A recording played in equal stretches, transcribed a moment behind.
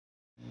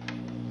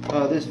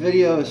This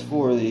video is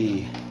for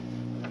the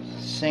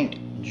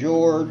St.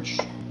 George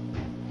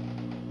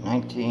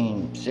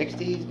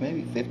 1960s,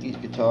 maybe 50s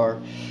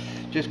guitar.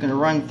 Just going to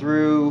run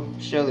through,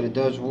 show that it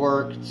does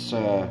work. It's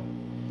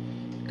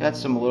got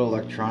some little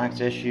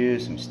electronics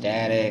issues, some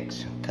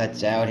statics,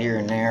 cuts out here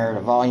and there.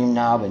 The volume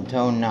knob and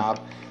tone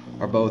knob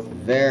are both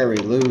very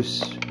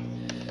loose.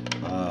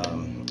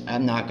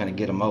 I'm not going to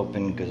get them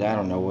open because I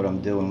don't know what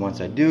I'm doing once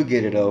I do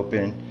get it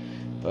open.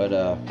 But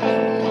I'll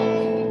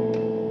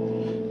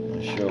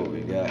show what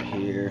we got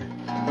here.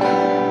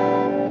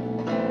 I'm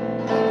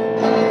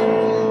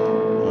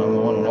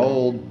on an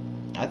old,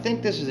 I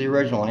think this is the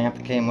original amp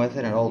that came with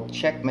it, an old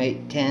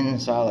Checkmate 10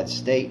 solid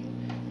state,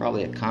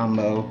 probably a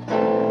combo.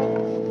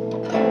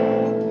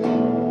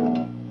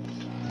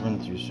 Run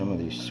through some of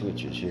these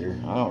switches here.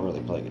 I don't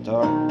really play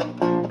guitar.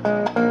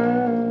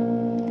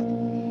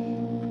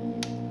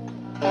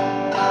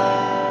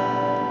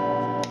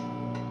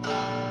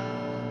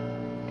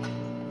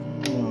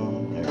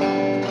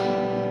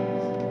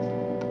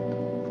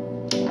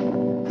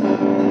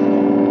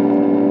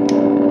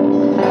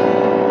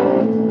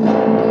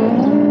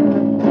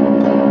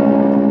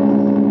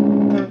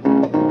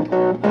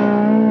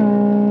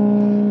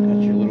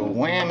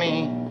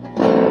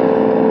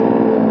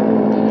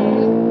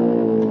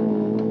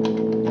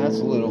 That's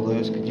a little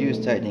loose, could use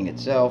tightening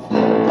itself.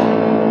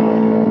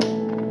 And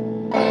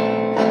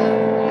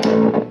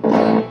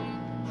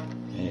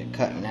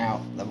cutting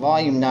out. The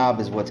volume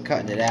knob is what's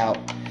cutting it out.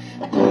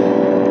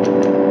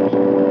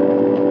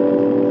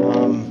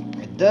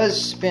 It does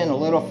spin a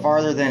little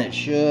farther than it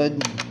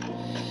should.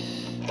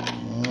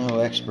 No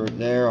expert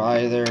there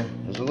either.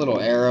 There's a little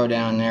arrow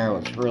down there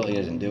which really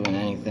isn't doing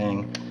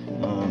anything.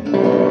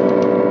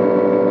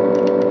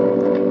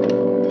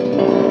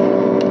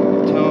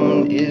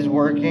 Tone is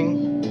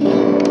working.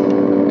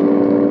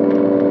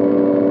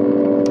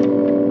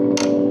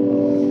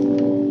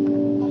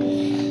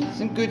 It's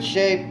in good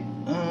shape.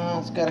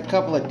 It's got a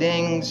couple of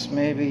dings.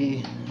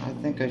 Maybe I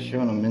think I've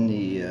shown them in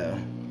the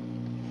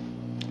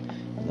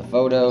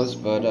photos,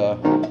 but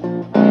it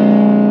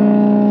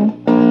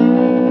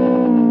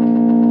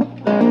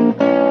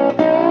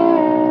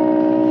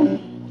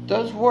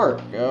does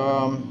work.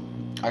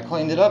 I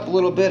cleaned it up a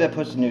little bit. I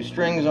put some new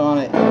strings on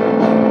it.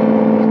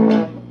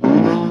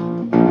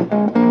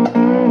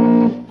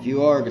 If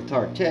you are a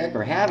guitar tech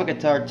or have a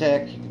guitar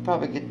tech, you can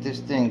probably get this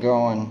thing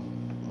going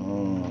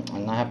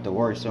and not have to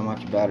worry so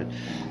much about it.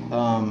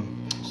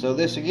 So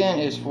this again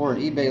is for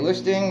an eBay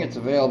listing. It's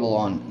available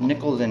on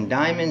Nickels and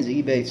Diamonds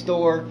eBay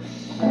store.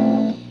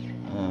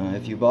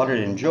 If you bought it,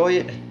 enjoy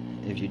it.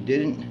 If you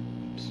didn't,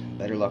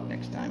 better luck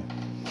next time.